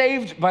even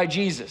saved by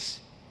Jesus.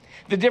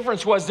 The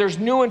difference was there's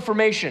new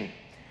information.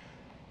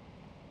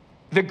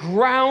 The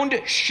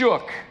ground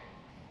shook,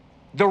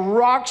 the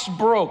rocks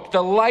broke,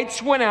 the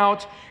lights went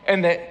out,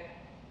 and the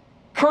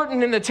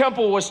curtain in the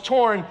temple was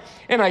torn.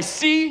 And I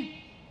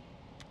see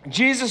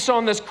Jesus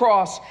on this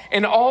cross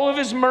in all of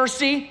his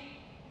mercy.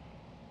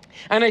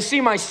 And I see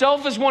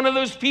myself as one of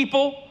those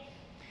people,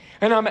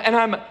 and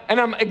I'm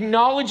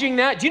acknowledging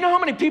that. Do you know how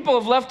many people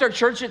have left our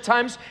church at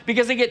times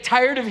because they get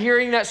tired of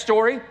hearing that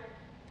story?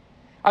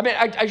 I mean,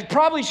 I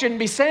probably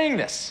shouldn't be saying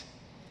this,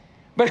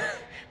 but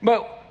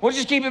we'll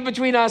just keep it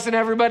between us and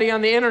everybody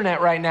on the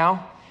internet right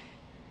now.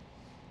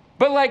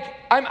 But like,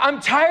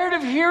 I'm tired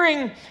of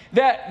hearing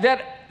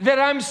that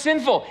I'm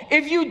sinful.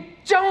 If you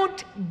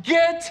don't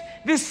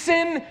get the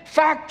sin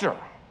factor,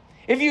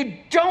 if you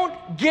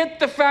don't get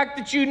the fact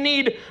that you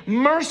need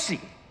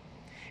mercy,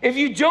 if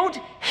you don't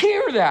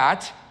hear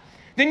that,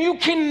 then you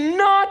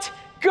cannot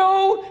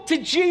go to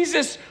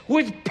Jesus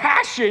with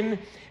passion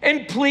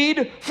and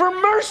plead for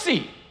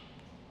mercy.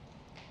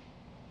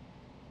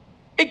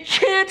 It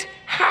can't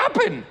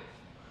happen.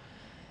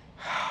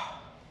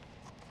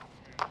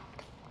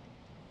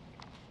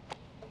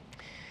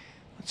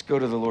 Let's go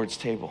to the Lord's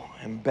table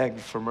and beg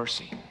for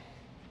mercy.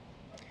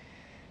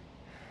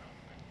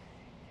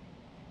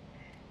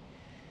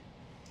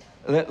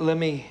 Let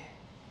me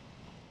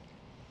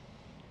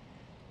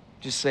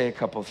just say a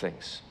couple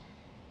things.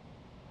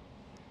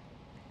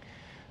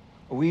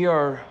 We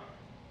are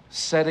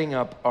setting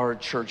up our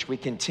church. We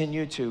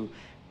continue to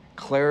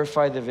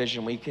clarify the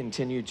vision. We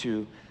continue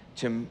to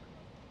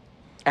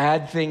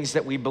add things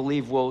that we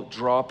believe will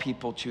draw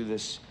people to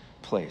this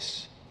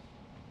place.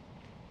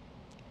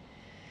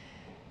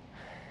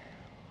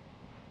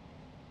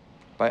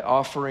 By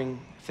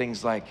offering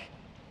things like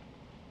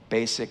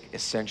basic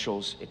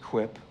essentials,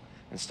 equip,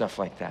 and stuff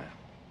like that.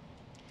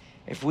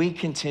 If we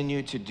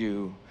continue to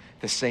do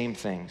the same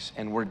things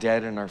and we're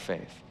dead in our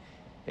faith,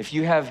 if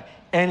you have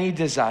any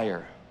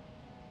desire,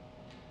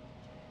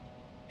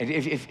 and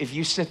if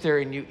you sit there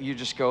and you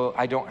just go,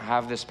 I don't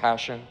have this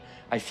passion,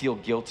 I feel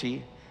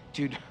guilty,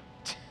 dude,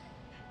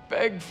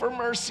 beg for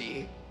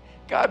mercy.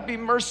 God, be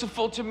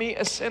merciful to me,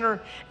 a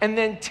sinner, and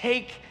then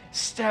take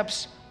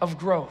steps of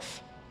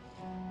growth.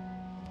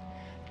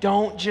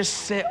 Don't just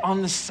sit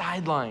on the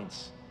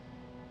sidelines.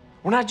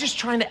 We're not just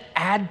trying to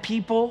add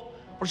people.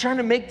 We're trying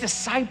to make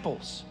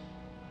disciples.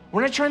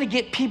 We're not trying to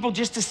get people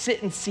just to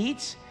sit in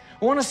seats.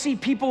 We want to see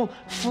people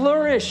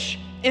flourish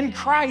in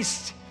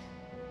Christ.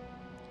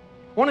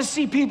 We want to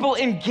see people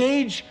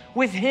engage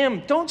with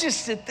Him. Don't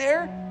just sit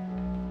there.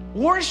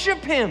 Worship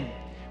Him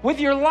with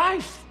your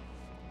life.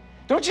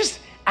 Don't just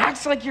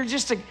act like you're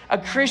just a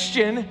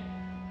Christian,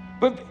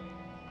 but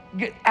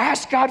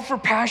ask God for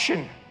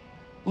passion.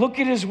 Look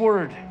at His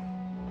word.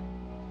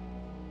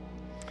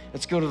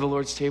 Let's go to the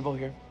Lord's table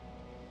here.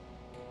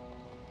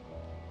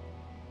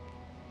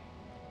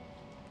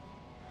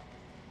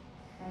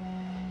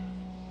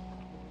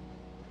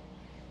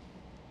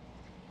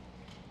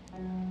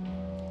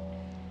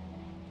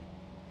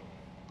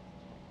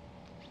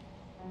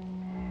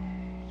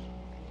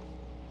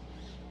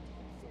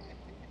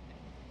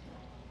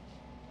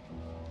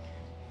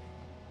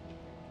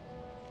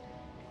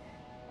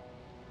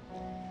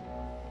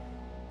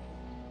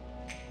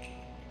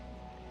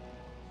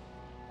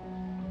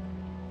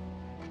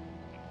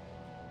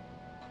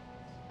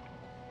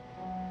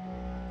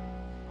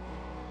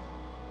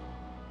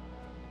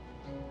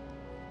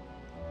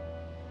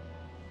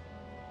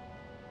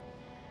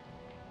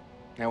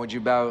 Now, would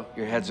you bow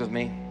your heads with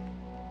me?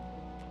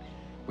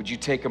 Would you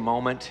take a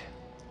moment?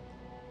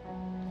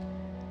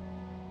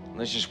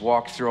 Let's just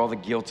walk through all the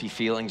guilty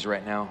feelings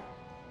right now.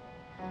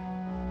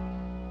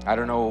 I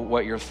don't know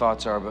what your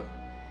thoughts are, but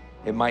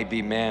it might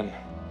be, man,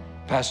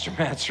 Pastor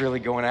Matt's really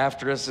going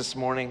after us this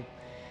morning.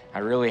 I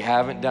really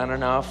haven't done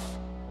enough.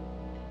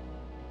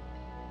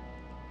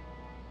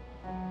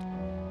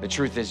 The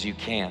truth is you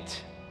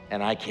can't,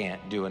 and I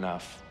can't do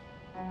enough.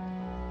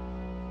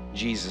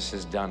 Jesus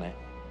has done it.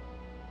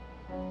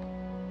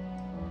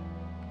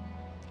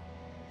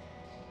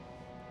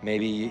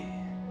 Maybe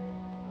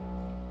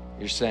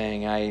you're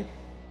saying, I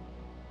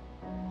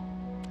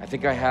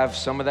think I have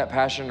some of that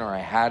passion, or I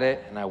had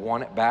it and I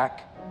want it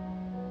back.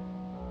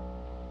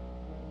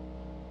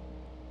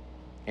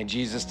 And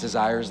Jesus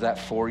desires that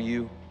for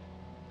you.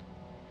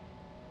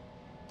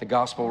 The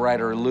gospel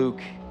writer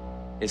Luke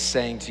is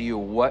saying to you,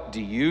 what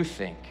do you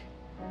think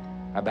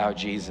about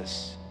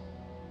Jesus?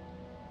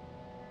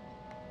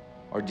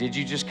 Or did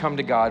you just come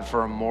to God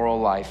for a moral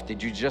life?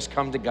 Did you just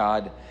come to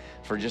God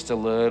for just a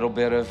little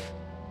bit of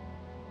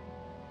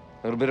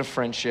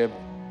friendship,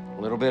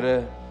 a little bit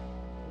of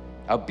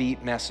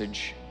upbeat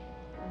message?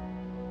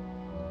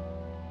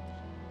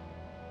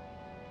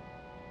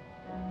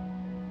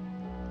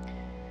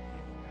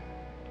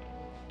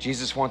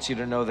 Jesus wants you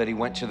to know that He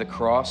went to the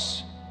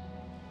cross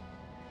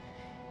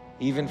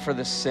even for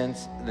the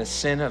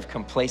sin of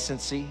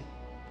complacency.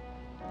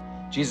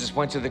 Jesus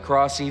went to the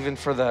cross even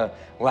for the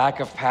lack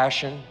of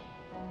passion.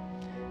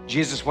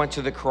 Jesus went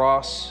to the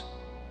cross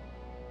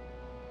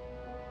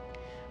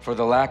for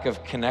the lack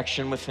of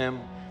connection with Him,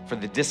 for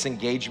the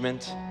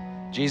disengagement.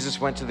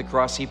 Jesus went to the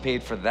cross. He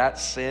paid for that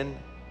sin.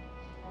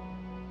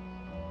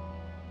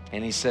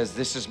 And He says,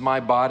 this is my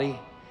body,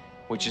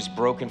 which is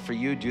broken for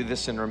you. Do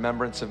this in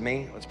remembrance of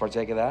me. Let's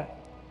partake of that.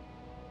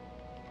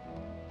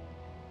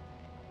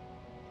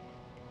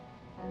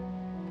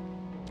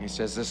 He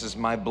says, this is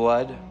my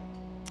blood,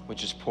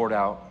 which is poured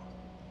out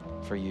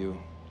for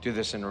you. Do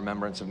this in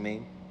remembrance of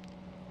me.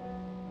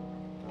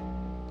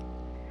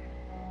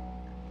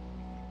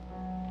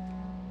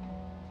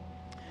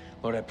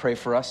 Lord, I pray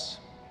for us.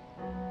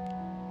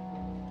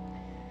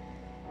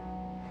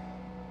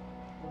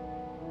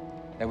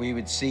 That we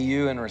would see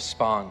you and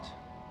respond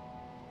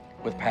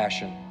with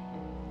passion.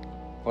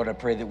 Lord, I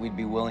pray that we'd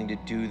be willing to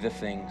do the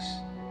things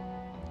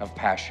of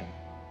passion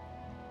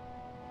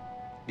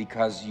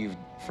because you've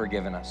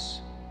forgiven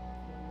us.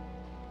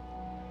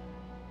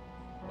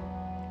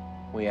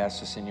 We ask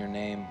this in your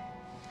name.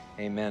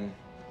 Amen.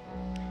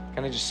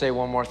 Can I just say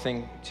one more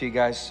thing to you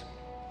guys?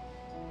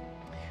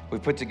 We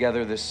put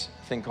together this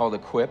thing called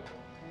Equip.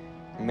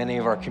 Many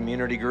of our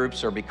community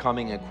groups are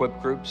becoming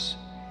equip groups,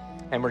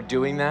 and we're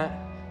doing that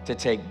to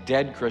take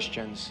dead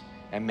Christians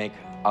and make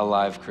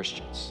alive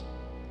Christians.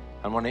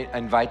 I want to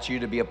invite you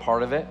to be a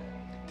part of it,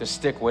 to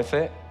stick with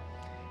it,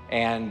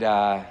 and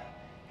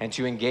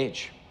to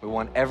engage. We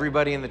want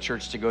everybody in the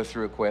church to go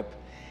through Equip,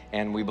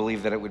 and we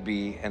believe that it would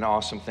be an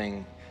awesome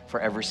thing for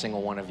every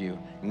single one of you,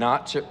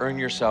 not to earn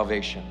your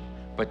salvation,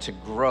 but to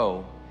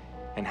grow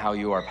in how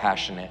you are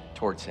passionate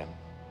towards Him.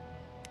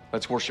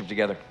 Let's worship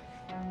together.